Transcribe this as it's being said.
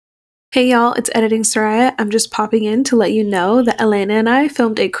Hey y'all, it's Editing Soraya. I'm just popping in to let you know that Elena and I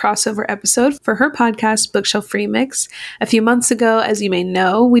filmed a crossover episode for her podcast, Bookshelf Remix. A few months ago, as you may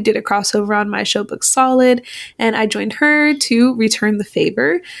know, we did a crossover on my show Book Solid, and I joined her to return the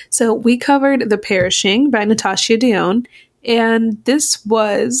favor. So we covered The Perishing by Natasha Dion, and this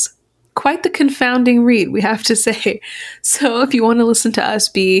was quite the confounding read, we have to say. So if you want to listen to us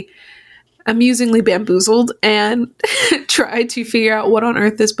be amusingly bamboozled and try to figure out what on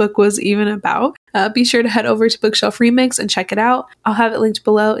earth this book was even about, be sure to head over to Bookshelf Remix and check it out. I'll have it linked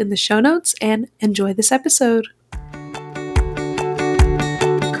below in the show notes, and enjoy this episode.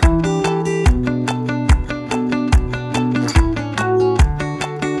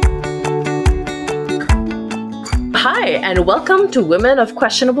 Hi, and welcome to Women of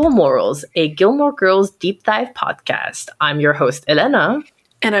Questionable Morals, a Gilmore Girls deep dive podcast. I'm your host, Elena.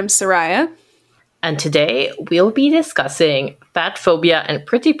 And I'm Soraya. And today we'll be discussing Fatphobia and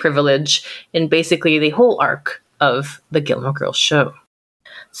Pretty Privilege in basically the whole arc of the Gilmore Girls show.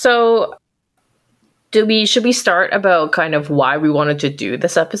 So, should we start about kind of why we wanted to do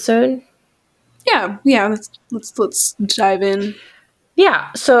this episode? Yeah. Let's dive in.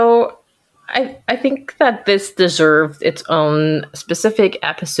 Yeah. So I think that this deserved its own specific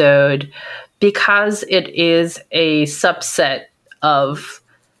episode because it is a subset of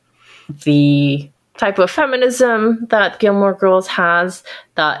the type of feminism that Gilmore Girls has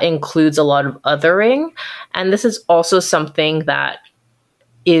that includes a lot of othering. And this is also something that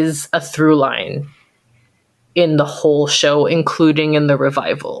is a through line in the whole show, including in the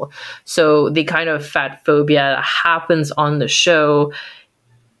revival. So the kind of fatphobia that happens on the show,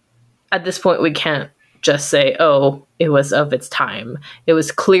 at this point, we can't just say, oh, it was of its time. It was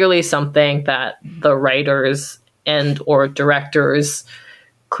clearly something that the writers and or directors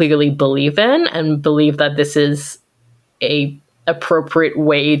clearly believe in and believe that this is a appropriate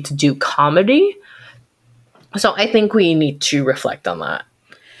way to do comedy. So I think we need to reflect on that.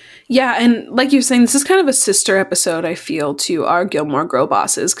 Yeah, and like you were saying, this is kind of a sister episode, I feel, to our Gilmore Girl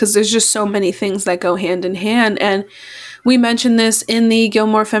bosses, because there's just so many things that go hand in hand. And we mentioned this in the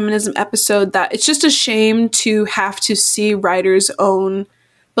Gilmore feminism episode, that it's just a shame to have to see writers' own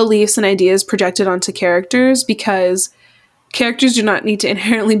beliefs and ideas projected onto characters, because characters do not need to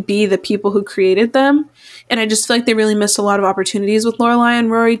inherently be the people who created them. And I just feel like they really missed a lot of opportunities with Lorelai and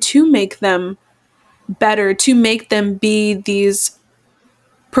Rory to make them better, to make them be these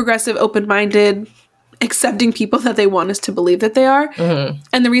progressive, open-minded, accepting people that they want us to believe that they are. Mm-hmm.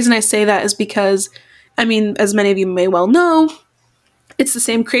 And the reason I say that is because, I mean, as many of you may well know, it's the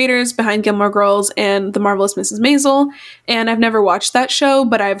same creators behind Gilmore Girls and The Marvelous Mrs. Maisel, and I've never watched that show,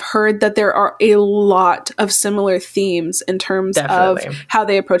 but I've heard that there are a lot of similar themes in terms of how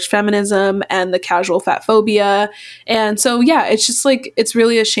they approach feminism and the casual fatphobia. And so, yeah, it's just like, it's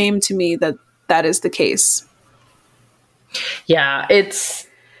really a shame to me that that is the case. Yeah, it's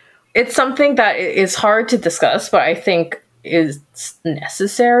something that is hard to discuss, but I think is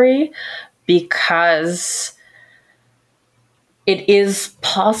necessary because it is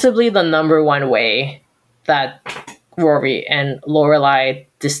possibly the number one way that Rory and Lorelai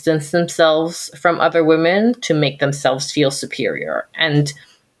distance themselves from other women to make themselves feel superior. And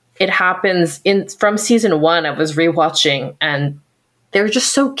it happens from season 1. I was rewatching and they're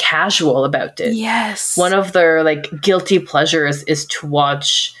just so casual about it. Yes. One of their guilty pleasures is to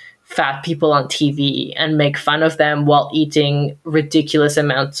watch fat people on TV and make fun of them while eating ridiculous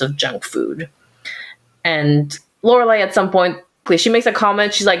amounts of junk food. And Lorelai at some point, she makes a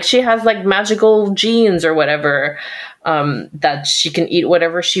comment. She's like, she has magical genes or whatever, that she can eat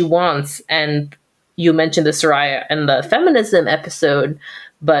whatever she wants. And you mentioned the Soraya and the feminism episode,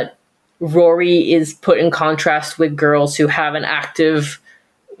 but Rory is put in contrast with girls who have an active,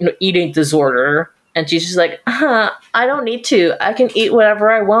 eating disorder. And she's just like, I don't need to. I can eat whatever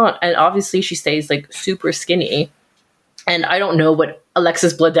I want. And obviously she stays super skinny. And I don't know what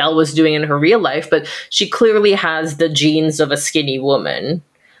Alexis Bledel was doing in her real life, but she clearly has the genes of a skinny woman.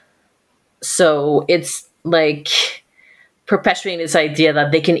 So it's perpetuating this idea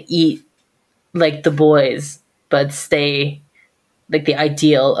that they can eat like the boys, but stay the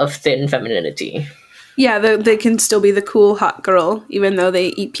ideal of thin femininity. Yeah, they can still be the cool hot girl, even though they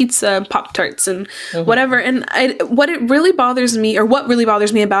eat pizza, Pop-Tarts, and whatever. And what really bothers me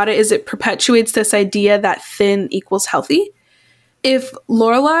about it is it perpetuates this idea that thin equals healthy. If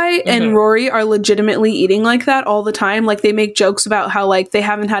Lorelai and Rory are legitimately eating like that all the time, they make jokes about how they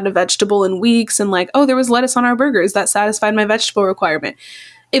haven't had a vegetable in weeks, and oh, there was lettuce on our burgers that satisfied my vegetable requirement.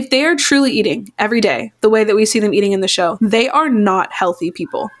 If they are truly eating every day the way that we see them eating in the show, they are not healthy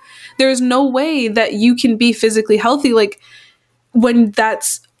people. There's no way that you can be physically healthy when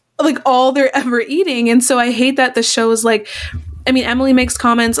that's like all they're ever eating. And so I hate that the show is like, I mean, Emily makes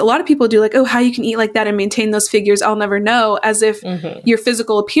comments. A lot of people do like, oh, how you can eat like that and maintain those figures, I'll never know, as if your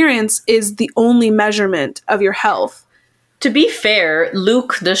physical appearance is the only measurement of your health. To be fair,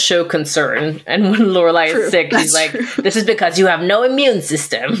 Luke does show concern. And when Lorelai is sick, he's like, this is because you have no immune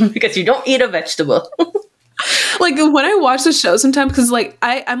system, because you don't eat a vegetable. Like when I watch the show sometimes, because like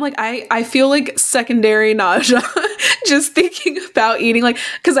I feel like secondary nausea just thinking about eating, like,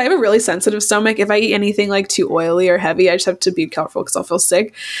 because I have a really sensitive stomach. If I eat anything like too oily or heavy, I just have to be careful because I'll feel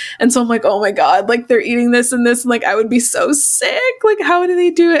sick. And so I'm like, oh my god, like they're eating this and this, and like I would be so sick. Like how do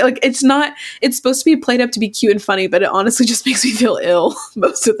they do it? Like it's supposed to be played up to be cute and funny, but it honestly just makes me feel ill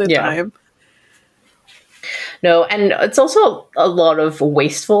most of the time. No, and it's also a lot of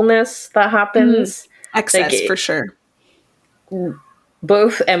wastefulness that happens. Excess, like, for sure.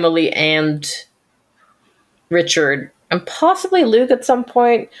 Both Emily and Richard, and possibly Luke at some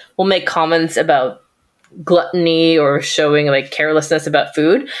point, will make comments about gluttony or showing like carelessness about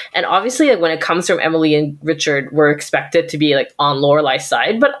food. And obviously, like, when it comes from Emily and Richard, we're expected to be like on Lorelai's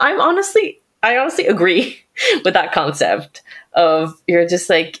side. But I honestly agree with that concept of you're just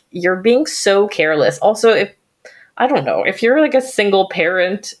like, you're being so careless. Also, if you're like a single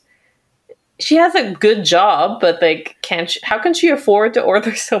parent, she has a good job, but like, how can she afford to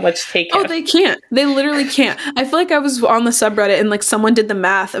order so much takeout? Oh, they can't. They literally can't. I feel like I was on the subreddit and like someone did the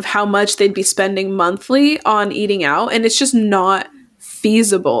math of how much they'd be spending monthly on eating out, and it's just not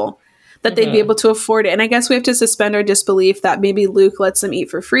feasible that they'd be able to afford it. And I guess we have to suspend our disbelief that maybe Luke lets them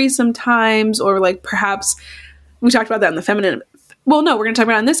eat for free sometimes, or like perhaps we talked about that in the feminine. Well, no, we're going to talk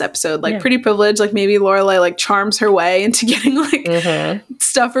about it in this episode, like pretty privilege. Like maybe Lorelai like charms her way into getting like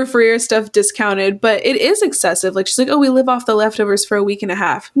stuff for free or stuff discounted, but it is excessive. Like she's like, oh, we live off the leftovers for a week and a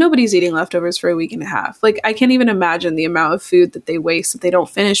half. Nobody's eating leftovers for a week and a half. Like I can't even imagine the amount of food that they waste that they don't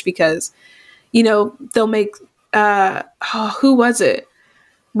finish because, you know, they'll make, who was it?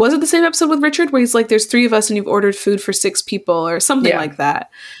 Was it the same episode with Richard where he's like, there's 3 of us and you've ordered food for 6 people or something like that.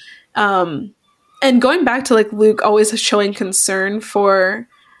 And going back to like Luke always showing concern for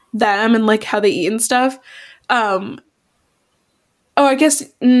them and like how they eat and stuff. I guess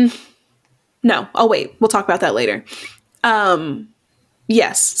no, I'll wait. We'll talk about that later.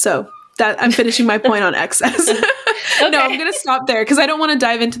 Yes, so that I'm finishing my point on excess. No, I'm gonna stop there because I don't want to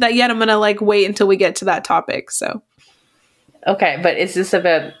dive into that yet. I'm gonna like wait until we get to that topic. So okay, but is this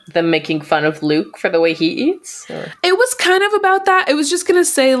about them making fun of Luke for the way he eats? Or? It was kind of about that. It was just gonna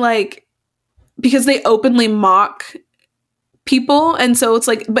say like, because they openly mock people, and so it's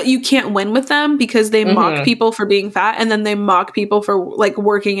like, but you can't win with them because they mock people for being fat, and then they mock people for like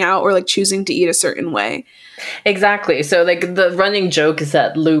working out or like choosing to eat a certain way. Exactly. So like the running joke is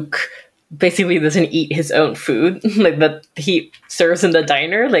that Luke basically doesn't eat his own food, like that he serves in the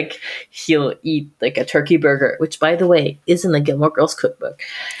diner. Like he'll eat like a turkey burger, which by the way is in the Gilmore Girls cookbook.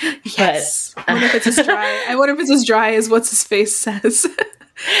 Yes. I wonder if it's as dry. I wonder if it's as dry as what's his face says.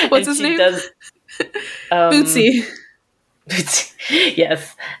 What's his name? Bootsy.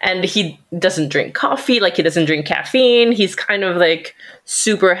 Yes. And he doesn't drink coffee, like he doesn't drink caffeine. He's kind of like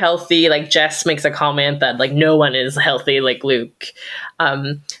super healthy. Like Jess makes a comment that like no one is healthy like Luke.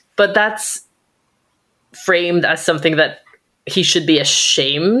 But that's framed as something that he should be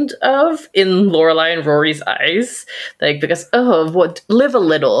ashamed of in Lorelai and Rory's eyes. Like, because, live a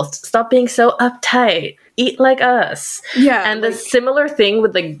little. Stop being so uptight. Eat like us. Yeah. And like, the similar thing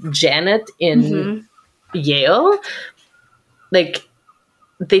with like Janet in Yale. Like,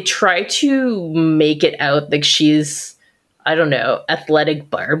 they try to make it out like she's, I don't know, athletic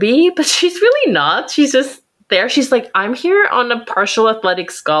Barbie, but she's really not. She's just there. She's like, I'm here on a partial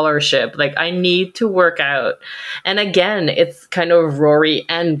athletic scholarship. Like, I need to work out. And again, it's kind of Rory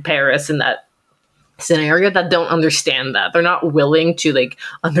and Paris in that scenario that don't understand that. They're not willing to like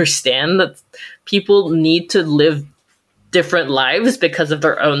understand that people need to live different lives because of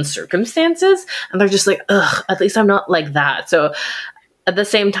their own circumstances. And they're just like, ugh, at least I'm not like that. So at the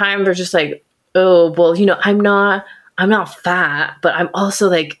same time, they're just like, oh, well, you know, I'm not fat, but I'm also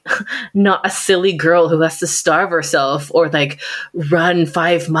like not a silly girl who has to starve herself or like run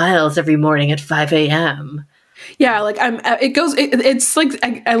 5 miles every morning at 5 a.m. Yeah, like it's like,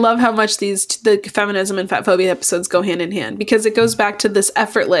 I love how much the feminism and fatphobia episodes go hand in hand, because it goes back to this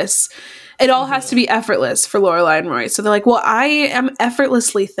effortless. It all has to be effortless for Lorelai and Rory. So they're like, well, I am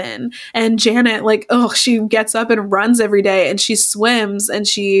effortlessly thin. And Janet, like, she gets up and runs every day, and she swims, and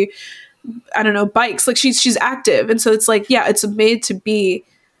she, I don't know, bikes. Like she's active. And so it's like, yeah, it's made to be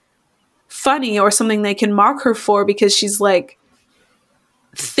funny or something they can mock her for, because she's like,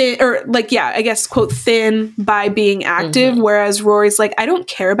 thin, or like, yeah, I guess, quote, thin by being active, whereas Rory's like, I don't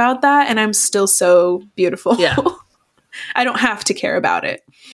care about that, and I'm still so beautiful. Yeah. I don't have to care about it.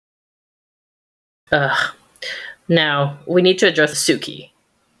 Now, we need to address Suki.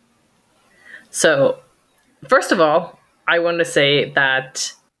 So, first of all, I want to say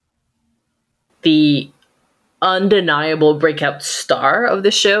that the undeniable breakout star of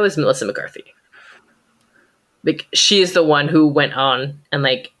the show is Melissa McCarthy. Like, she is the one who went on and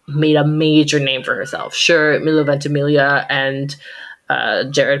like made a major name for herself. Sure, Milo Ventimiglia and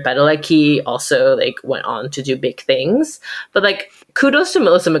Jared Padalecki also like went on to do big things, but like kudos to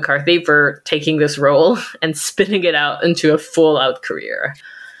Melissa McCarthy for taking this role and spinning it out into a full out career.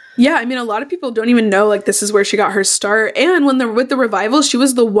 Yeah, I mean, a lot of people don't even know like this is where she got her start. And with the revival, she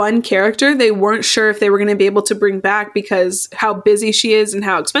was the one character they weren't sure if they were going to be able to bring back because how busy she is and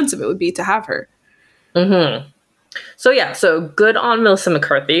how expensive it would be to have her. So yeah, so good on Melissa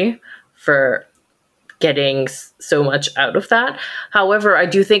McCarthy for getting so much out of that. However, I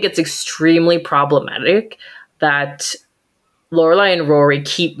do think it's extremely problematic that Lorelai and Rory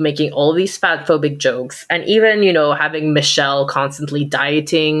keep making all these fatphobic jokes, and even, you know, having Michelle constantly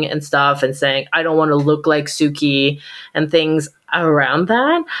dieting and stuff and saying, I don't want to look like Suki and things around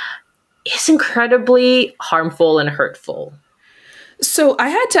that is incredibly harmful and hurtful. So I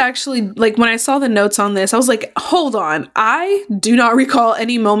had to actually, like, when I saw the notes on this, I was like, hold on. I do not recall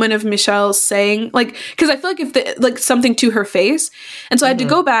any moment of Michelle saying, like, because I feel like like something to her face. And so I had to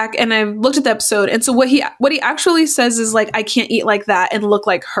go back and I looked at the episode. And so what he actually says is like, I can't eat like that and look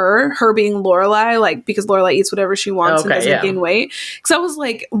like her being Lorelai, like, because Lorelai eats whatever she wants and doesn't gain weight. Because I was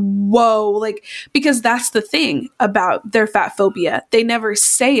like, whoa, like, because that's the thing about their fat phobia. They never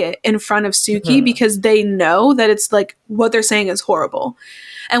say it in front of Suki because they know that it's like what they're saying is horrible.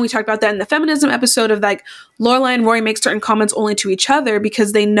 And we talked about that in the feminism episode of like Lorelai and Rory make certain comments only to each other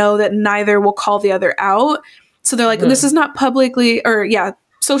because they know that neither will call the other out. So they're like, this is not publicly or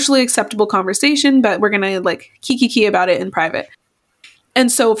socially acceptable conversation, but we're going to like kiki about it in private.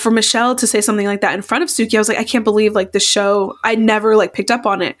 And so for Michelle to say something like that in front of Suki, I was like, I can't believe like the show, I never like picked up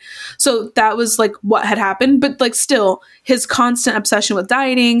on it. So that was like what had happened. But like still his constant obsession with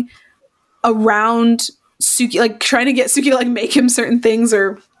dieting around Suki, like trying to get Suki to like make him certain things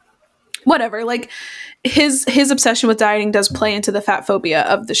or whatever, like his obsession with dieting does play into the fat phobia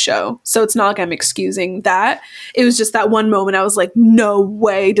of the show. So it's not like I'm excusing that. It was just that one moment I was like, no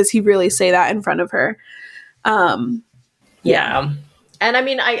way does he really say that in front of her. Yeah. And I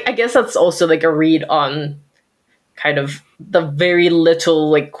mean, I guess that's also like a read on kind of the very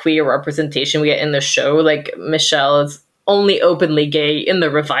little like queer representation we get in the show. Like Michelle is only openly gay in the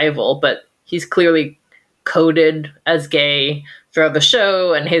revival, but he's clearly coded as gay throughout the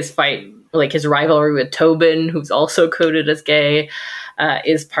show, and his fight, like his rivalry with Tobin, who's also coded as gay,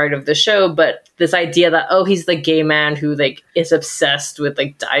 is part of the show. But this idea that, oh, he's the gay man who like is obsessed with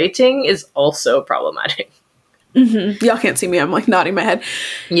like dieting is also problematic. Y'all can't see me, I'm like nodding my head.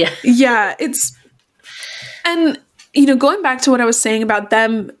 Yeah, it's, and you know, going back to what I was saying about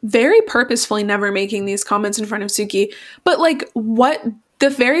them very purposefully never making these comments in front of Suki, but like what the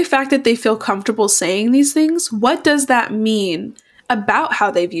very fact that they feel comfortable saying these things, what does that mean about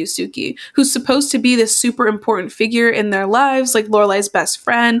how they view Suki, who's supposed to be this super important figure in their lives, like Lorelai's best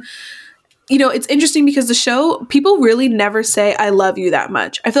friend? You know, it's interesting because the show, people really never say, I love you that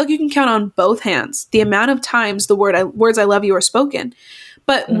much. I feel like you can count on both hands the amount of times the words I love you are spoken.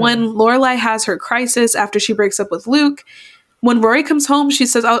 But when Lorelai has her crisis after she breaks up with Luke, when Rory comes home, she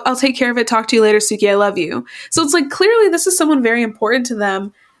says, I'll take care of it. Talk to you later, Suki. I love you. So it's like, clearly this is someone very important to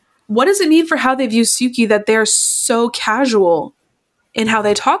them. What does it mean for how they view Suki that they're so casual in how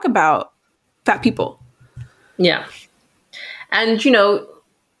they talk about fat people? Yeah. And, you know,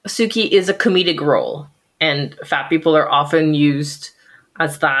 Suki is a comedic role, and fat people are often used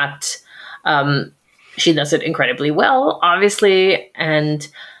as that. She does it incredibly well, obviously. And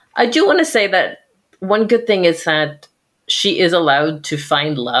I do want to say that one good thing is that she is allowed to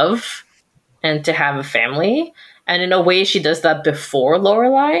find love and to have a family. And in a way, she does that before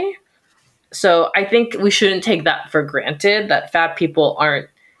Lorelai. So I think we shouldn't take that for granted, that fat people aren't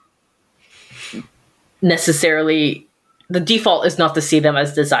necessarily, the default is not to see them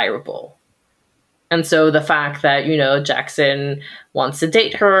as desirable. And so the fact that, you know, Jackson wants to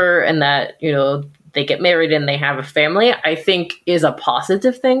date her and that, you know, they get married and they have a family, I think is a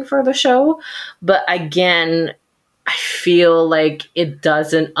positive thing for the show. But again, I feel like it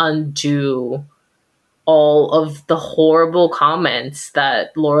doesn't undo all of the horrible comments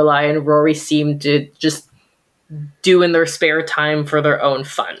that Lorelai and Rory seem to just do in their spare time for their own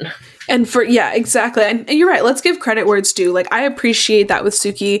fun. And yeah, exactly. And you're right. Let's give credit where it's due. Like, I appreciate that with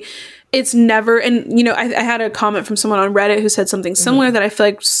Suki. It's never, and I had a comment from someone on Reddit who said something similar that I feel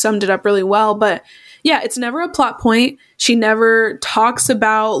like summed it up really well. But yeah, it's never a plot point. She never talks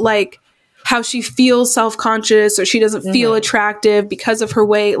about like how she feels self-conscious or she doesn't feel attractive because of her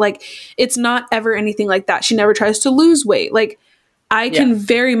weight. Like, it's not ever anything like that. She never tries to lose weight. Like, I can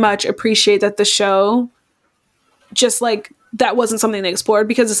very much appreciate that the show just like that wasn't something they explored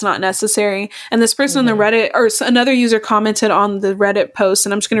because it's not necessary. And this person on the Reddit, or another user commented on the Reddit post,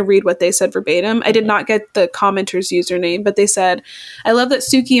 and I'm just going to read what they said verbatim. I did not get the commenter's username, but they said, I love that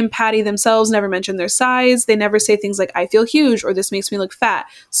Suki and Patty themselves never mention their size. They never say things like, I feel huge, or this makes me look fat.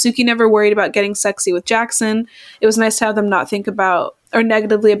 Suki never worried about getting sexy with Jackson. It was nice to have them not think about or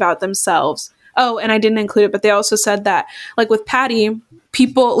negatively about themselves. Oh, and I didn't include it, but they also said that, like with Patty,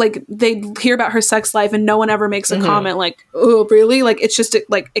 people like they hear about her sex life and no one ever makes a comment like, oh, really? Like, it's just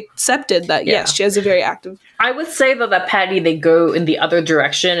like accepted that yes, she has a very active. I would say though that Patty, they go in the other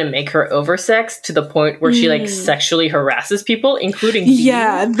direction and make her oversexed to the point where she like sexually harasses people, including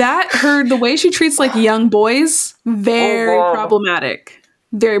the way she treats like young boys, very problematic.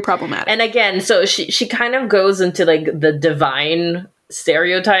 Very problematic. And again, so she kind of goes into like the divine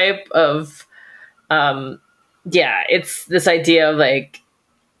stereotype of it's this idea of like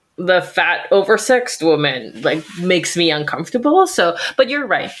the fat oversexed woman like makes me uncomfortable. So but you're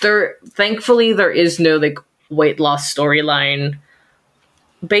right, thankfully there is no like weight loss storyline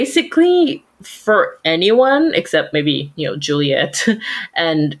basically for anyone except maybe Juliet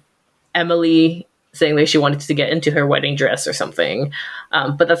and Emily saying that she wanted to get into her wedding dress or something,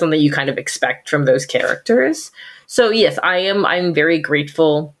 but that's something you kind of expect from those characters. So yes, I'm very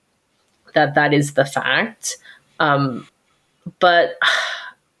grateful that is the fact. But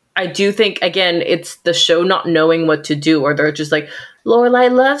I do think, again, it's the show not knowing what to do, or they're just like, Lorelai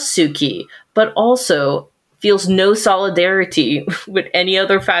loves Suki, but also feels no solidarity with any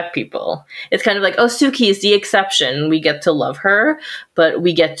other fat people. It's kind of like, oh, Suki is the exception. We get to love her, but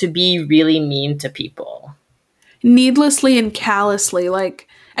we get to be really mean to people. Needlessly and callously, like,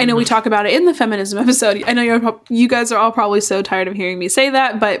 I know we talk about it in the feminism episode. I know you guys are all probably so tired of hearing me say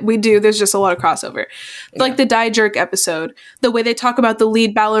that, but we do. There's just a lot of crossover. Like the Die Jerk episode, the way they talk about the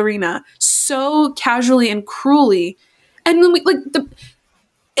lead ballerina so casually and cruelly. And when we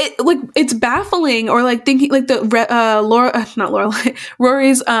it's baffling, or like thinking like the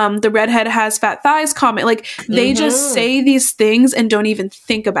Rory's the redhead has fat thighs comment. Like they just say these things and don't even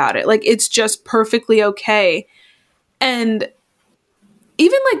think about it. Like it's just perfectly okay. And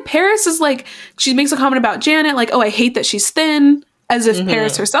even like Paris is like, she makes a comment about Janet, like, oh, I hate that she's thin, as if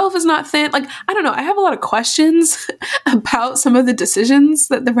Paris herself is not thin. Like, I don't know. I have a lot of questions about some of the decisions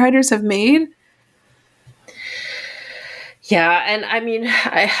that the writers have made. Yeah, and I mean,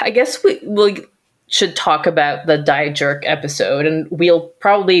 I guess we should talk about the Die Jerk episode, and we'll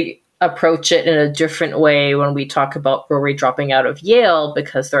probably approach it in a different way when we talk about Rory dropping out of Yale,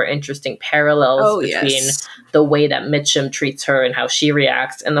 because there are interesting parallels between the way that Mitchum treats her and how she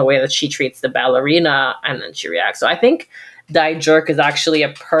reacts, and the way that she treats the ballerina and then she reacts. So I think Die Jerk is actually a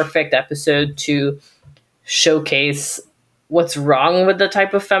perfect episode to showcase what's wrong with the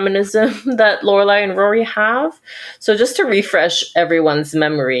type of feminism that Lorelai and Rory have. So just to refresh everyone's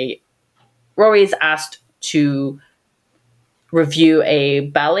memory, Rory is asked to review a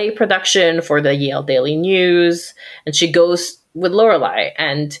ballet production for the Yale Daily News, and she goes with Lorelai,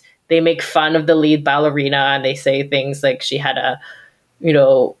 and they make fun of the lead ballerina, and they say things like she had a,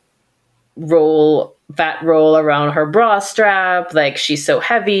 fat roll around her bra strap, like she's so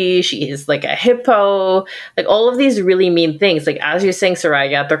heavy, she is like a hippo, like all of these really mean things. Like as you're saying,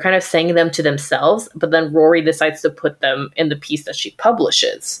 Soraya, they're kind of saying them to themselves, but then Rory decides to put them in the piece that she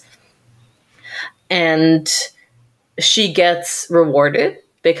publishes. And she gets rewarded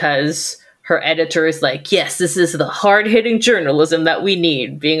because her editor is like, yes, this is the hard-hitting journalism that we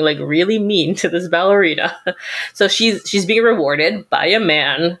need, being like really mean to this ballerina. So she's being rewarded by a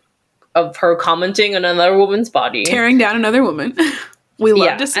man of her commenting on another woman's body, tearing down another woman. We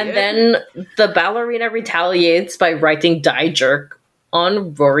love to see it. And then the ballerina retaliates by writing Die Jerk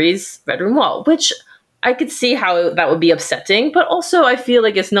on Rory's bedroom wall, which I could see how that would be upsetting, but also I feel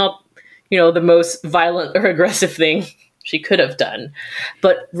like it's not the most violent or aggressive thing she could have done.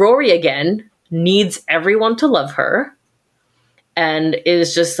 But Rory, again, needs everyone to love her and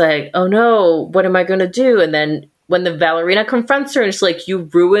is just like, oh no, what am I going to do? And then when the ballerina confronts her and she's like, you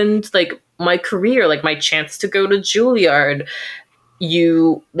ruined like my career, like my chance to go to Juilliard.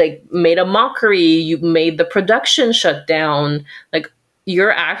 You like made a mockery. You made the production shut down. Like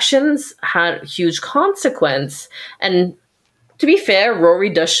your actions had huge consequence. And to be fair, Rory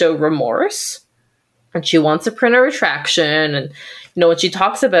does show remorse, and she wants a printer retraction. And when she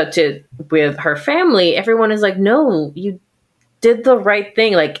talks about it with her family, everyone is like, no, you did the right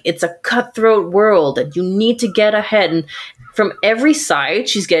thing. Like, it's a cutthroat world and you need to get ahead. And from every side,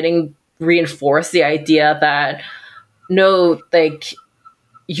 she's getting reinforced the idea that, no, like,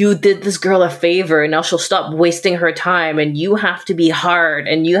 you did this girl a favor and now she'll stop wasting her time, and you have to be hard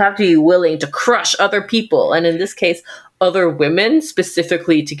and you have to be willing to crush other people, and in this case other women,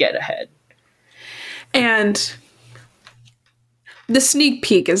 specifically to get ahead. And the sneak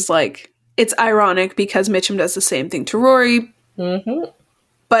peek is like, it's ironic because Mitchum does the same thing to Rory,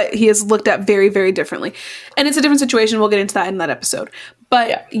 but he is looked at very, very differently, and it's a different situation. We'll get into that in that episode.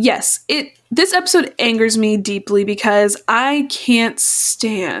 But yes, this episode angers me deeply because I can't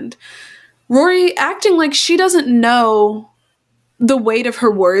stand Rory acting like she doesn't know the weight of her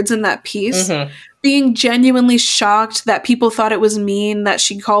words in that piece, being genuinely shocked that people thought it was mean that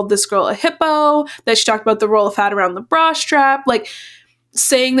she called this girl a hippo, that she talked about the roll of fat around the bra strap, like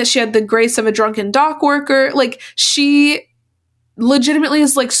saying that she had the grace of a drunken dock worker. Like, she legitimately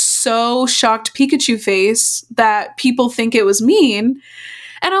is like so shocked Pikachu face that people think it was mean.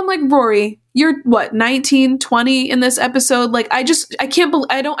 And I'm like, Rory, you're what, 19, 20 in this episode? Like, I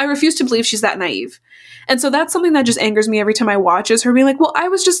refuse to believe she's that naive. And so that's something that just angers me every time I watch, is her being like, well, I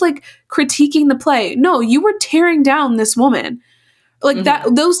was just like critiquing the play. No, you were tearing down this woman. Like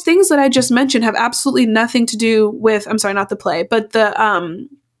that, those things that I just mentioned have absolutely nothing to do with, I'm sorry, not the play, but the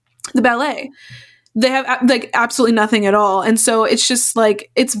ballet. They have like absolutely nothing at all. And so it's just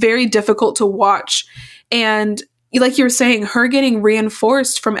like, it's very difficult to watch. And like you were saying, her getting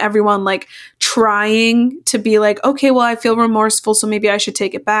reinforced from everyone, like trying to be like, okay, well, I feel remorseful, so maybe I should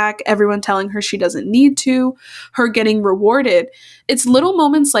take it back. Everyone telling her she doesn't need to, her getting rewarded. It's little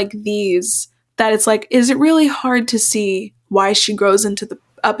moments like these that it's like, is it really hard to see why she grows into the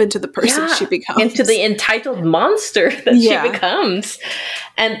person she becomes, into the entitled monster that she becomes.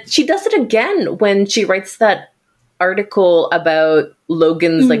 And she does it again when she writes that article about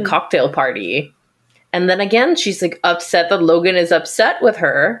Logan's like cocktail party. And then again, she's like upset that Logan is upset with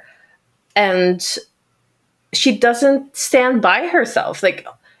her, and she doesn't stand by herself. Like,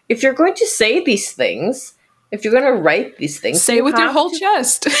 if you're going to say these things, if you're going to write these things, say it with your whole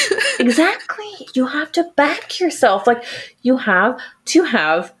chest. Exactly. You have to back yourself. Like, you have to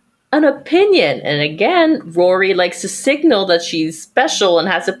have an opinion. And again, Rory likes to signal that she's special and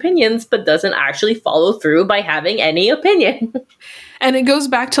has opinions, but doesn't actually follow through by having any opinion. And it goes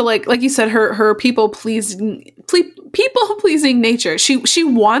back to like you said, her people pleasing nature. She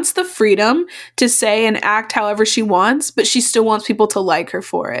wants the freedom to say and act however she wants, but she still wants people to like her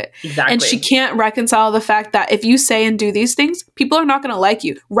for it. Exactly. And she can't reconcile the fact that if you say and do these things, people are not going to like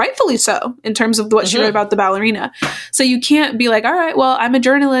you. Rightfully so, in terms of what she wrote about the ballerina. So you can't be like, all right, well, I'm a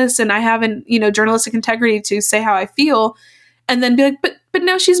journalist and I have an journalistic integrity to say how I feel, and then be like, but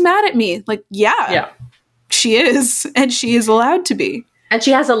now she's mad at me. Like, yeah. She is, and she is allowed to be. And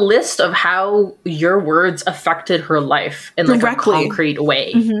she has a list of how your words affected her life in like directly. A concrete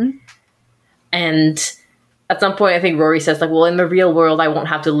way. And at some point, I think Rory says, like, well, in the real world, I won't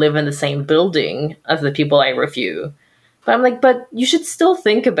have to live in the same building as the people I review. But I'm like, but you should still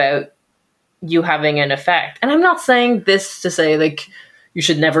think about you having an effect. And I'm not saying this to say, like, you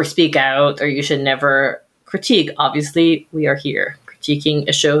should never speak out or you should never critique. Obviously, we are here critiquing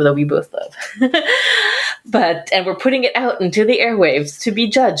a show that we both love. And we're putting it out into the airwaves to be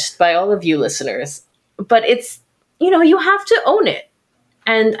judged by all of you listeners. But it's, you have to own it.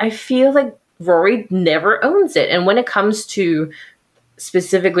 And I feel like Rory never owns it. And when it comes to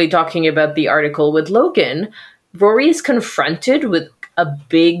specifically talking about the article with Logan, Rory is confronted with a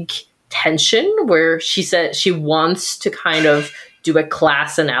big tension where she said she wants to kind of do a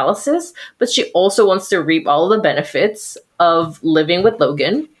class analysis, but she also wants to reap all the benefits of living with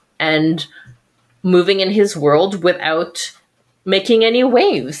Logan and moving in his world without making any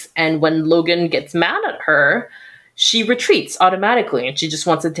waves. And when Logan gets mad at her, she retreats automatically and she just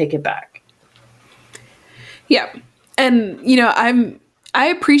wants to take it back. Yeah. And, I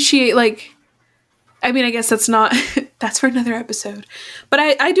appreciate, I guess that's not, that's for another episode. But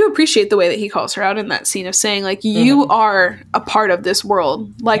I do appreciate the way that he calls her out in that scene of saying, like, you are a part of this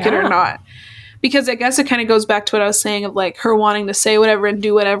world, like it or not. Because I guess it kind of goes back to what I was saying of, like, her wanting to say whatever and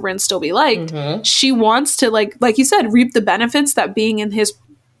do whatever and still be liked. She wants to, like you said, reap the benefits that being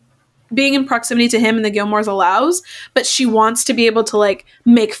in proximity to him and the Gilmores allows, but she wants to be able to, like,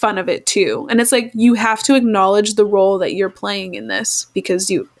 make fun of it too. And it's like, you have to acknowledge the role that you're playing in this, because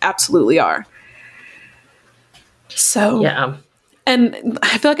you absolutely are. So, yeah. And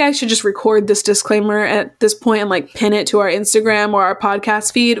I feel like I should just record this disclaimer at this point and like pin it to our Instagram or our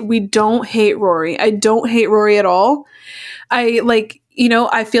podcast feed. We don't hate Rory. I don't hate Rory at all. I like,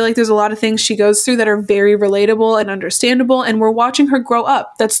 I feel like there's a lot of things she goes through that are very relatable and understandable, and we're watching her grow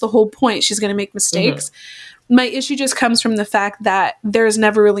up. That's the whole point. She's going to make mistakes. My issue just comes from the fact that there's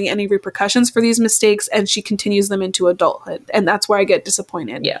never really any repercussions for these mistakes, and she continues them into adulthood, and that's where I get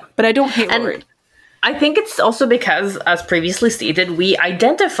disappointed. Yeah. But I don't hate Rory. I think it's also because, as previously stated, we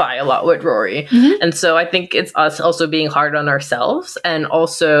identify a lot with Rory. And so I think it's us also being hard on ourselves and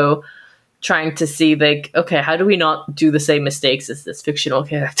also trying to see, like, okay, how do we not do the same mistakes as this fictional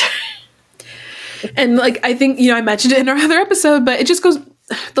character? And, like, I think, I mentioned it in our other episode, but it just goes,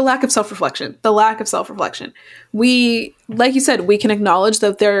 the lack of self-reflection. We, like you said, we can acknowledge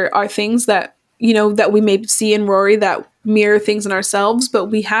that there are things that, that we may see in Rory that mirror things in ourselves, but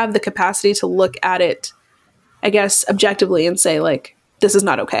we have the capacity to look at it, I guess, objectively and say, like, this is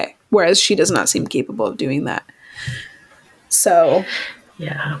not okay. Whereas she does not seem capable of doing that. So.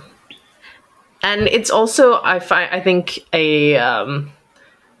 Yeah. And it's also, I think a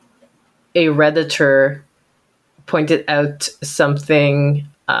Redditor pointed out something,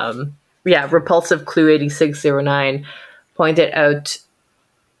 Repulsive Clue 8609 pointed out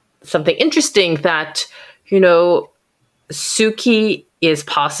something interesting that, Suki is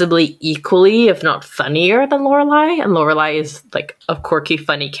possibly equally, if not funnier, than Lorelai, and Lorelai is like a quirky,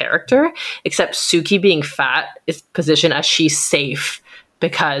 funny character, except Suki being fat is positioned as she's safe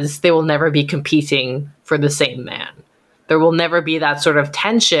because they will never be competing for the same man. There will never be that sort of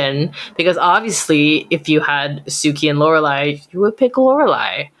tension because obviously if you had Suki and Lorelai, you would pick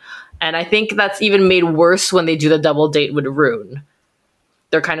Lorelai. And I think that's even made worse when they do the double date with Rune.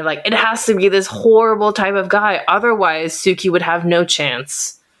 They're kind of like, it has to be this horrible type of guy. Otherwise, Suki would have no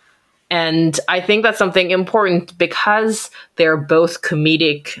chance. And I think that's something important because they're both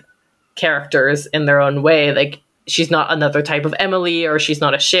comedic characters in their own way. Like, she's not another type of Emily, or she's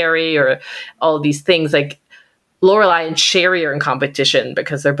not a Sherry, or all of these things. Like, Lorelai and Sherry are in competition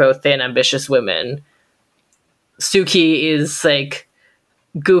because they're both thin, ambitious women. Suki is, like,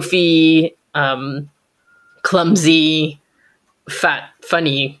 goofy, clumsy, fat,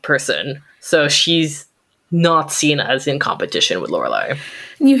 funny person. So she's not seen as in competition with Lorelai.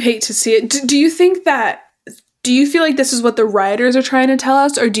 You hate to see it. Do you feel like this is what the writers are trying to tell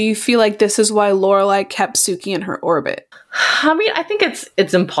us, or do you feel like this is why Lorelai kept Suki in her orbit? I mean, I think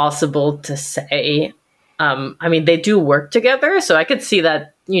it's impossible to say. I mean, they do work together, so I could see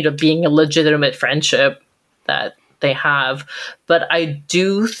that, being a legitimate friendship that they have. But I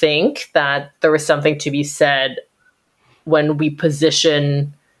do think that there is something to be said when we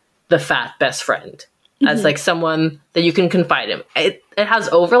position the fat best friend as like someone that you can confide in. It has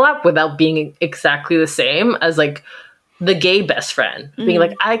overlap without being exactly the same as like the gay best friend being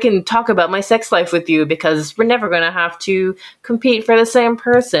like, I can talk about my sex life with you because we're never going to have to compete for the same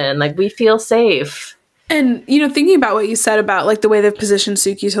person. Like, we feel safe. And, thinking about what you said about, like, the way they've positioned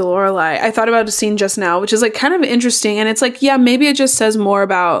Suki to Lorelai, I thought about a scene just now, which is, like, kind of interesting. And it's like, yeah, maybe it just says more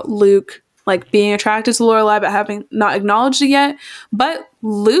about Luke, like, being attracted to Lorelai, but having not acknowledged it yet. But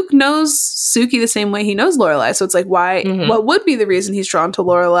Luke knows Suki the same way he knows Lorelai. So it's like, why, what would be the reason he's drawn to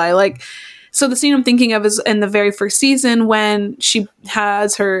Lorelai? Like, so the scene I'm thinking of is in the very first season when she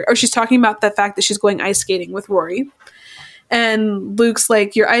has she's talking about the fact that she's going ice skating with Rory. And Luke's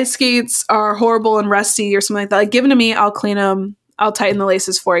like, your ice skates are horrible and rusty or something like that. Like, give them to me. I'll clean them. I'll tighten the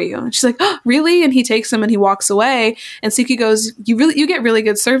laces for you. And she's like, oh, really? And he takes them and he walks away. And Suki goes, you get really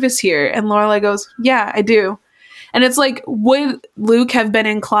good service here. And Lorelai goes, yeah, I do. And it's like, would Luke have been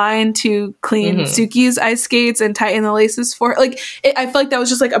inclined to clean Suki's ice skates and tighten the laces for her? Like, I feel like that was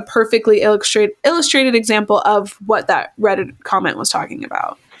just like a perfectly illustrated example of what that Reddit comment was talking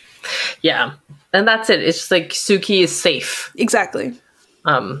about. Yeah. And that's it. It's just like Suki is safe. Exactly.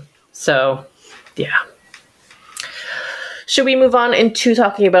 So, yeah. Should we move on into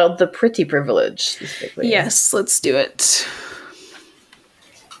talking about the pretty privilege specifically? Yes, let's do it.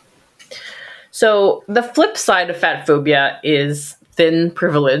 So the flip side of fatphobia is thin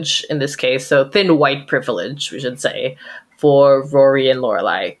privilege in this case. So thin white privilege, we should say, for Rory and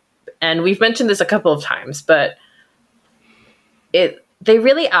Lorelai. And we've mentioned this a couple of times, but they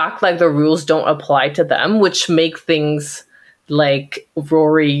really act like the rules don't apply to them, which make things like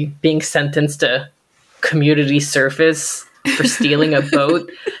Rory being sentenced to community service for stealing a boat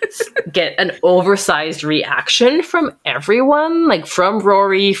get an oversized reaction from everyone, like from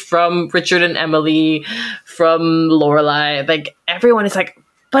Rory, from Richard and Emily, from Lorelai. Like, everyone is like,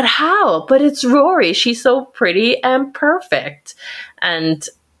 but how? But it's Rory. She's so pretty and perfect. And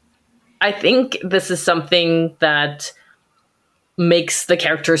I think this is something that makes the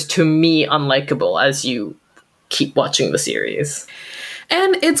characters, to me, unlikable as you keep watching the series.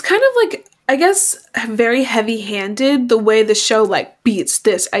 And it's kind of like, I guess, very heavy-handed the way the show like beats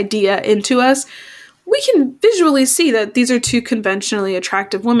this idea into us. We can visually see that these are two conventionally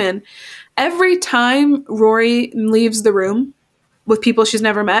attractive women. Every time Rory leaves the room with people she's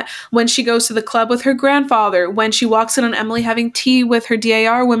never met, when she goes to the club with her grandfather, when she walks in on Emily having tea with her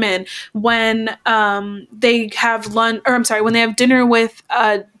DAR women, when they have lunch, or I'm sorry, when they have dinner with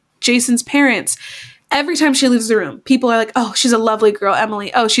Jason's parents, every time she leaves the room, people are like, oh, she's a lovely girl,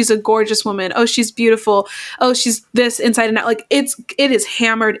 Emily. Oh, she's a gorgeous woman. Oh, she's beautiful. Oh, she's this inside and out. Like it is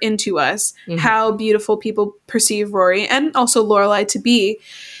hammered into us how beautiful people perceive Rory and also Lorelai to be.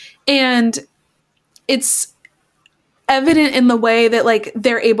 And it's evident in the way that like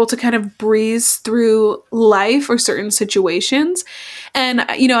they're able to kind of breeze through life or certain situations. And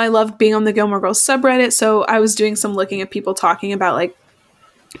you know, I love being on the Gilmore Girls subreddit, so I was doing some looking at people talking about like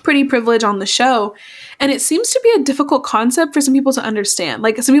pretty privilege on the show, and it seems to be a difficult concept for some people to understand.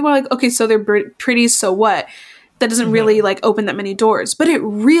 Like some people are like, okay, so they're pretty, so what? That doesn't really like open that many doors, but it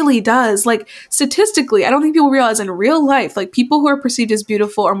really does. Like statistically, I don't think people realize in real life, like people who are perceived as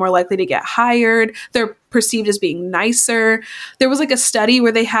beautiful are more likely to get hired. They're perceived as being nicer. There was like a study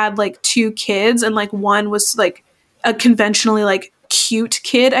where they had like two kids, and like one was like a conventionally like cute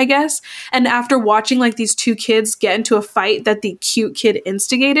kid, I guess. And after watching like these two kids get into a fight that the cute kid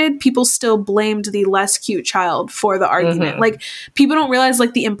instigated, people still blamed the less cute child for the argument. Like people don't realize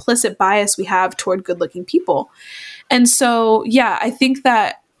like the implicit bias we have toward good-looking people. And so, yeah, I think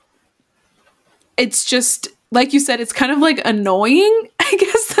that it's just, like you said, it's kind of like annoying, I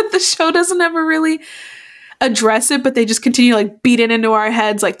guess, that the show doesn't ever really address it, but they just continue like beat it into our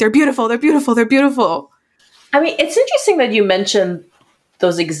heads like they're beautiful, they're beautiful, they're beautiful. I mean, it's interesting that you mentioned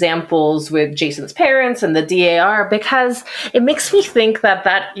those examples with Jason's parents and the DAR, because it makes me think that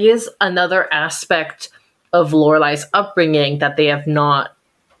that is another aspect of Lorelai's upbringing that they have not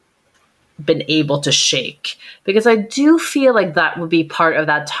been able to shake. Because I do feel like that would be part of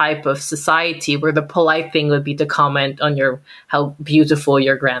that type of society where the polite thing would be to comment on how beautiful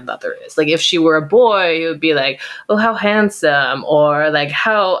your grandmother is. Like if she were a boy, it would be like, oh, how handsome, or like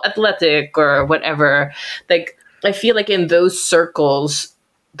how athletic, or whatever. Like I feel like in those circles,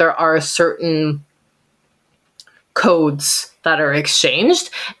 there are certain codes that are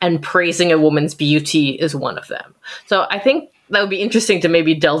exchanged, and praising a woman's beauty is one of them. So I think that would be interesting to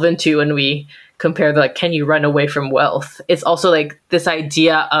maybe delve into when we compare the, like, can you run away from wealth? It's also like this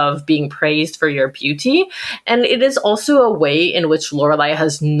idea of being praised for your beauty. And it is also a way in which Lorelai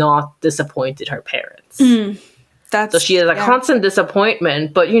has not disappointed her parents. So she is a constant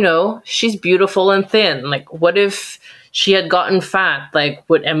disappointment, but you know, she's beautiful and thin. Like, what if she had gotten fat? Like,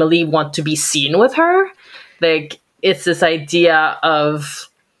 would Emily want to be seen with her? Like, it's this idea of,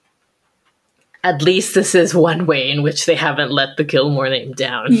 at least this is one way in which they haven't let the Gilmore name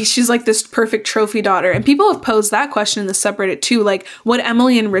down. She's like this perfect trophy daughter. And people have posed that question in the subreddit too. Like, would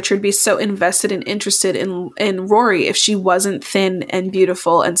Emily and Richard be so invested and interested in Rory if she wasn't thin and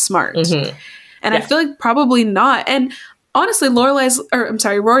beautiful and smart? And I feel like probably not. And honestly,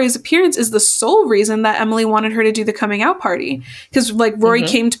 Rory's appearance is the sole reason that Emily wanted her to do the coming out party. Because like Rory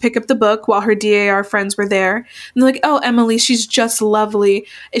came to pick up the book while her DAR friends were there. And they're like, oh, Emily, she's just lovely.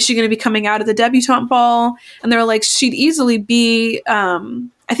 Is she going to be coming out at the debutante ball? And they're like, she'd easily be,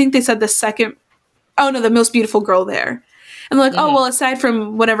 I think they said the most beautiful girl there. And they're like, oh, well, aside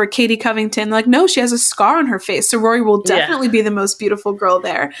from whatever, Katie Covington, like, no, she has a scar on her face. So Rory will definitely be the most beautiful girl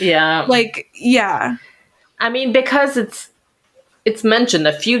there. Yeah. Like, yeah. I mean, because it's mentioned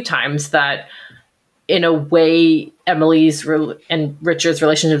a few times that in a way, Emily's and Richard's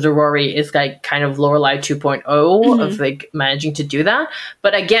relationship to Rory is like kind of Lorelai 2.0 of like managing to do that.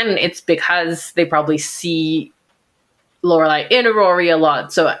 But again, it's because they probably see Lorelai in Rory a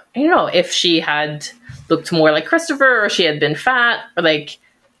lot. So, you know, if she had looked more like Christopher, or she had been fat, or like,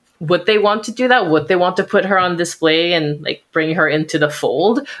 would they want to do that? Would they want to put her on display and like bring her into the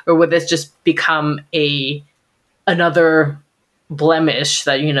fold? Or would this just become another blemish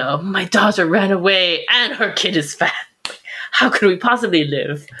that, you know, my daughter ran away and her kid is fat? How could we possibly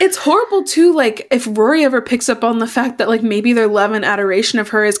live? It's horrible too, like if Rory ever picks up on the fact that like maybe their love and adoration of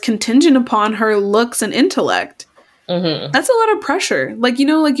her is contingent upon her looks and intellect. That's a lot of pressure. Like, you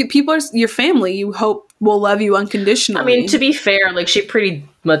know, like people are your family, you hope will love you unconditionally. I mean, to be fair, like she pretty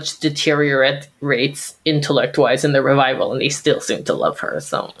much deteriorates intellect wise in the revival, and they still seem to love her.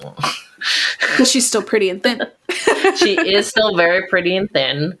 So because she's still pretty and thin. She is still very pretty and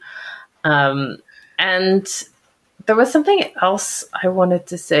thin. And there was something else I wanted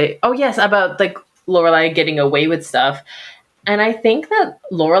to say. Oh yes, about like Lorelai getting away with stuff. And I think that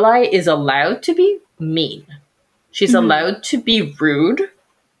Lorelai is allowed to be mean. She's allowed to be rude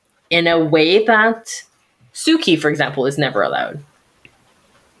in a way that Suki, for example, is never allowed.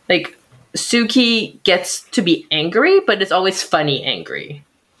 Like, Suki gets to be angry, but it's always funny angry.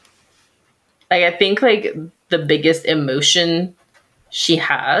 Like, I think, like, the biggest emotion she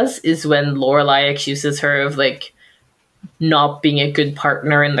has is when Lorelai accuses her of, like, not being a good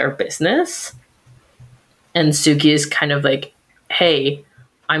partner in their business. And Suki is kind of like, hey,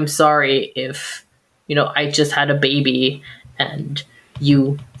 I'm sorry if, I just had a baby and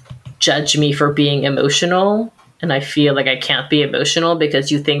you judge me for being emotional. And I feel like I can't be emotional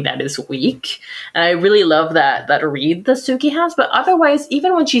because you think that is weak. And I really love that read that Suki has. But otherwise,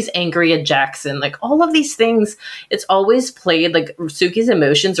 even when she's angry at Jackson, like all of these things, it's always played, like Suki's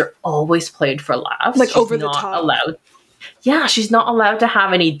emotions are always played for laughs. Like she's over the not top. allowed. Yeah, she's not allowed to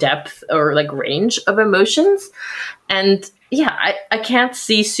have any depth or like range of emotions. And yeah, I can't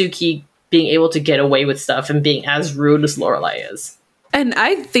see Suki being able to get away with stuff and being as rude as Lorelai is. And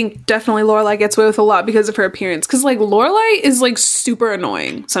I think definitely Lorelai gets away with a lot because of her appearance. Because like Lorelai is like super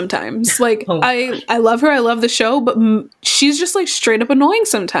annoying sometimes. Like Oh my I love her. I love the show, but she's just like straight up annoying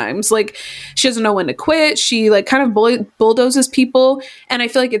sometimes. Like she doesn't know when to quit. She like kind of bulldozes people, and I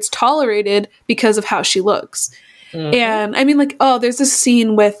feel like it's tolerated because of how she looks. And I mean, like, oh, there's this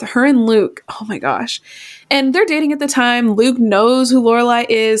scene with her and Luke. Oh my gosh. And they're dating at the time. Luke knows who Lorelai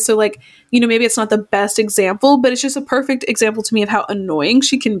is. So, like, maybe it's not the best example, but it's just a perfect example to me of how annoying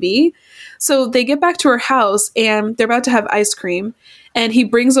she can be. So they get back to her house and they're about to have ice cream. And he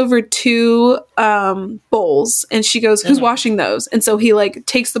brings over two bowls. And she goes, who's washing those? And so he, like,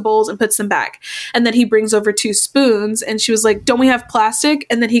 takes the bowls and puts them back. And then he brings over two spoons. And she was like, don't we have plastic?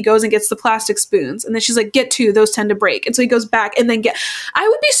 And then he goes and gets the plastic spoons. And then she's like, get two. Those tend to break. And so he goes back and then I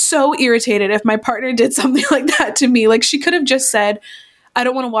would be so irritated if my partner did something like that to me. Like, she could have just said, I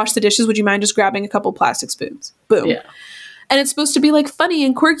don't want to wash the dishes. Would you mind just grabbing a couple plastic spoons? Boom. Yeah. And it's supposed to be like funny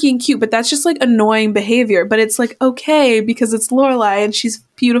and quirky and cute, but that's just like annoying behavior. But it's like, okay, because it's Lorelai and she's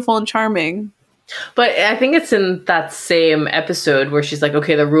beautiful and charming. But I think it's in that same episode where she's like,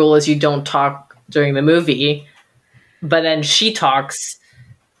 okay, the rule is you don't talk during the movie. But then she talks.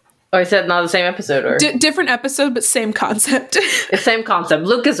 Or is that not the same episode? Or different episode, but same concept. The same concept.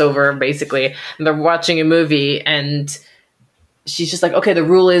 Luke is over, basically. And they're watching a movie and she's just like, okay, the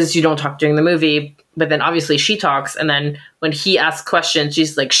rule is you don't talk during the movie. But then obviously she talks. And then when he asks questions,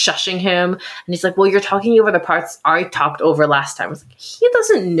 she's like shushing him. And he's like, well, you're talking over the parts I talked over last time. I was like, he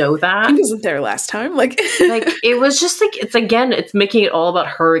doesn't know that. He wasn't there last time. Like it was just like, it's making it all about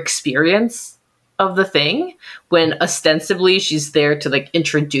her experience of the thing when ostensibly she's there to like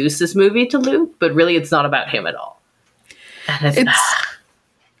introduce this movie to Luke. But really it's not about him at all. And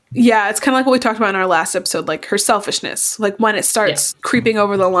yeah, it's kind of like what we talked about in our last episode, like her selfishness, like when it starts creeping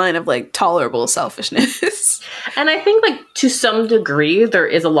over the line of like tolerable selfishness. And I think like to some degree, there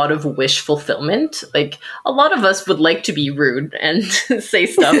is a lot of wish fulfillment. Like a lot of us would like to be rude and say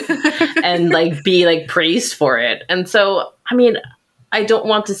stuff and like be like praised for it. And so, I mean, I don't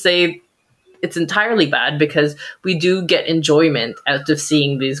want to say it's entirely bad because we do get enjoyment out of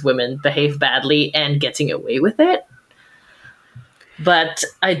seeing these women behave badly and getting away with it. But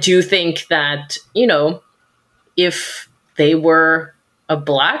I do think that, if they were a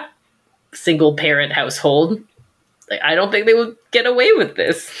Black single parent household, like, I don't think they would get away with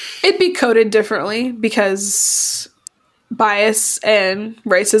this. It'd be coded differently because bias and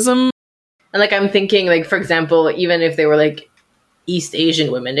racism. And like, I'm thinking, like, for example, even if they were like East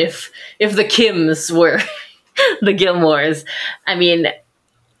Asian women, if the Kims were the Gilmores, I mean,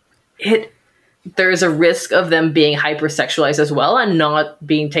 there's a risk of them being hypersexualized as well and not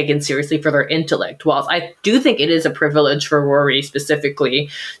being taken seriously for their intellect. Whilst I do think it is a privilege for Rory specifically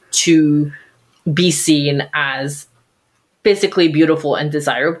to be seen as basically beautiful and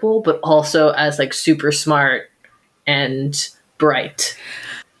desirable, but also as like super smart and bright.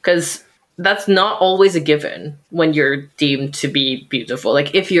 Because that's not always a given when you're deemed to be beautiful.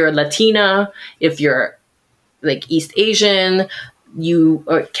 Like if you're Latina, if you're like East Asian, you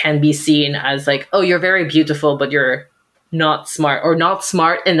can be seen as like, oh, you're very beautiful, but you're not smart, or not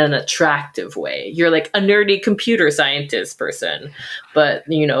smart in an attractive way. You're like a nerdy computer scientist person, but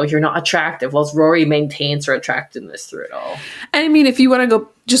you're not attractive. Whilst Rory maintains her attractiveness through it all. And I mean, if you want to go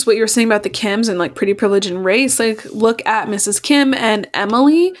just what you were saying about the Kims and like pretty privilege and race, like look at Mrs. Kim and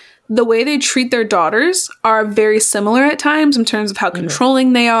Emily. The way they treat their daughters are very similar at times in terms of how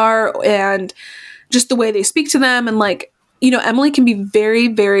controlling they are and just the way they speak to them. And like, Emily can be very,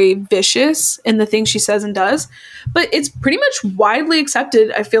 very vicious in the things she says and does, but it's pretty much widely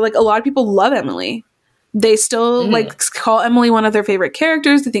accepted. I feel like a lot of people love Emily. They still like call Emily one of their favorite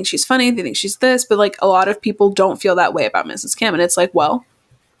characters. They think she's funny. They think she's this, but like a lot of people don't feel that way about Mrs. Kim. And it's like, well,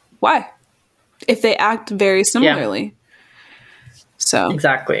 why? If they act very similarly. Yeah. So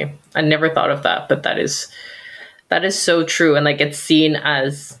exactly. I never thought of that, but that is so true. And like it's seen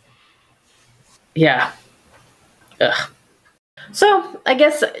as, yeah. Ugh. So I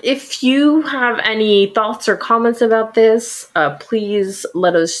guess if you have any thoughts or comments about this, please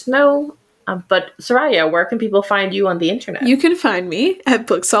let us know. But Soraya, where can people find you on the internet? You can find me at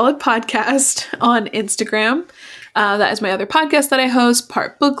Book Solid Podcast on Instagram. That is my other podcast that I host,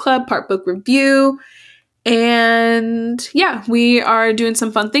 part book club, part book review. And yeah, we are doing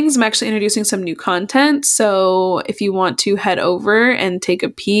some fun things. I'm actually introducing some new content. So if you want to head over and take a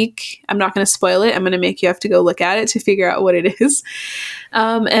peek, I'm not going to spoil it. I'm going to make you have to go look at it to figure out what it is.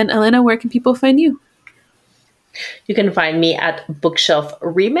 And Elena, where can people find you? You can find me at Bookshelf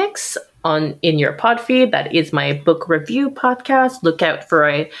Remix in your pod feed. That is my book review podcast. Look out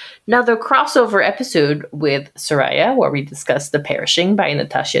for another crossover episode with Soraya, where we discuss The Perishing by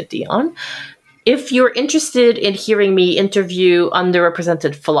Natasha Dion. If you're interested in hearing me interview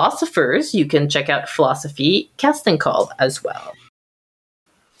underrepresented philosophers, you can check out Philosophy Casting Call as well.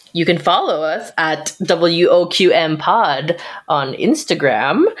 You can follow us at WOQM Pod on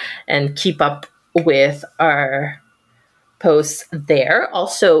Instagram and keep up with our posts there.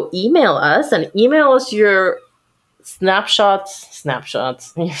 Also, email us your snapshots,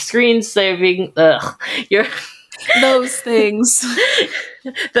 your screen saving, your... Those things.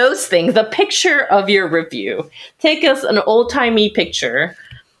 The picture of your review. Take us an old-timey picture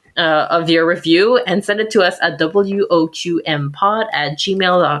of your review and send it to us at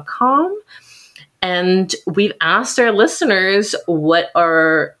woqmpod@gmail.com. And we've asked our listeners what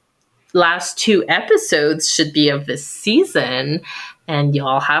our last 2 episodes should be of this season, and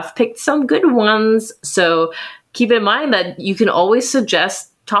y'all have picked some good ones. So keep in mind that you can always suggest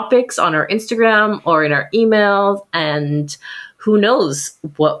topics on our Instagram or in our emails, and who knows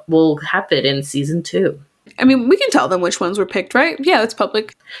what will happen in season 2. I mean, we can tell them which ones were picked, right? Yeah, it's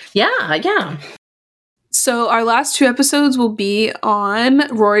public. Yeah. So our last 2 episodes will be on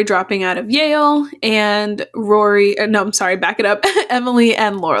Rory dropping out of Yale and Emily and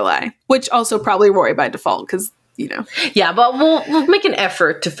Lorelai, which also probably Rory by default because, you know. Yeah, but we'll make an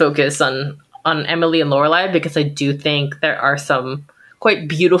effort to focus on Emily and Lorelai because I do think there are some quite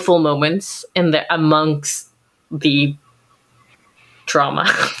beautiful moments amongst the drama.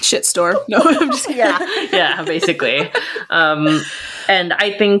 Shitstorm. No, I'm just kidding. Yeah, basically. And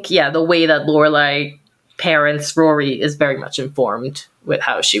I think, the way that Lorelai parents Rory is very much informed with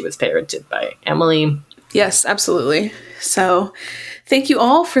how she was parented by Emily. Yes, absolutely. So thank you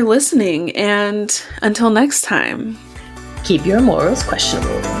all for listening, and until next time, keep your morals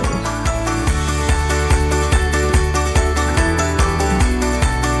questionable.